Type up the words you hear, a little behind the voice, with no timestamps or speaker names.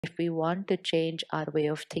if we want to change our way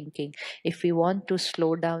of thinking, if we want to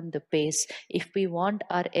slow down the pace, if we want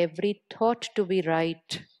our every thought to be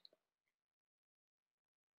right,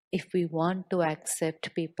 if we want to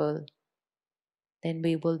accept people, then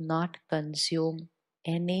we will not consume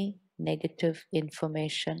any negative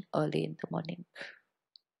information early in the morning.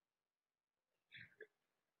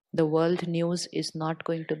 The world news is not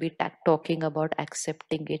going to be talking about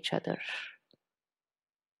accepting each other,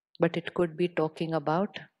 but it could be talking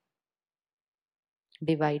about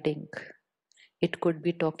dividing. It could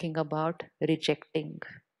be talking about rejecting.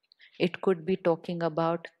 It could be talking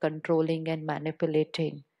about controlling and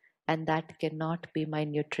manipulating. And that cannot be my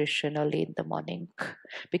nutrition early in the morning.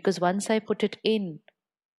 Because once I put it in,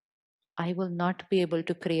 I will not be able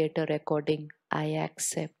to create a recording. I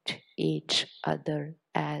accept each other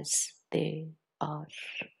as they are.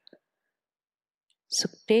 So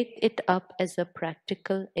take it up as a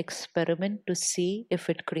practical experiment to see if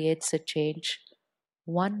it creates a change.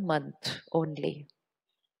 1 month only.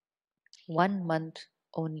 1 month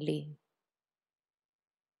only.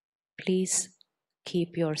 Please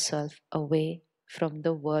keep yourself away from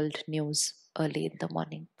the world news early in the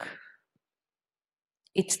morning.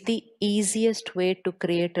 It's the easiest way to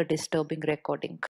create a disturbing recording.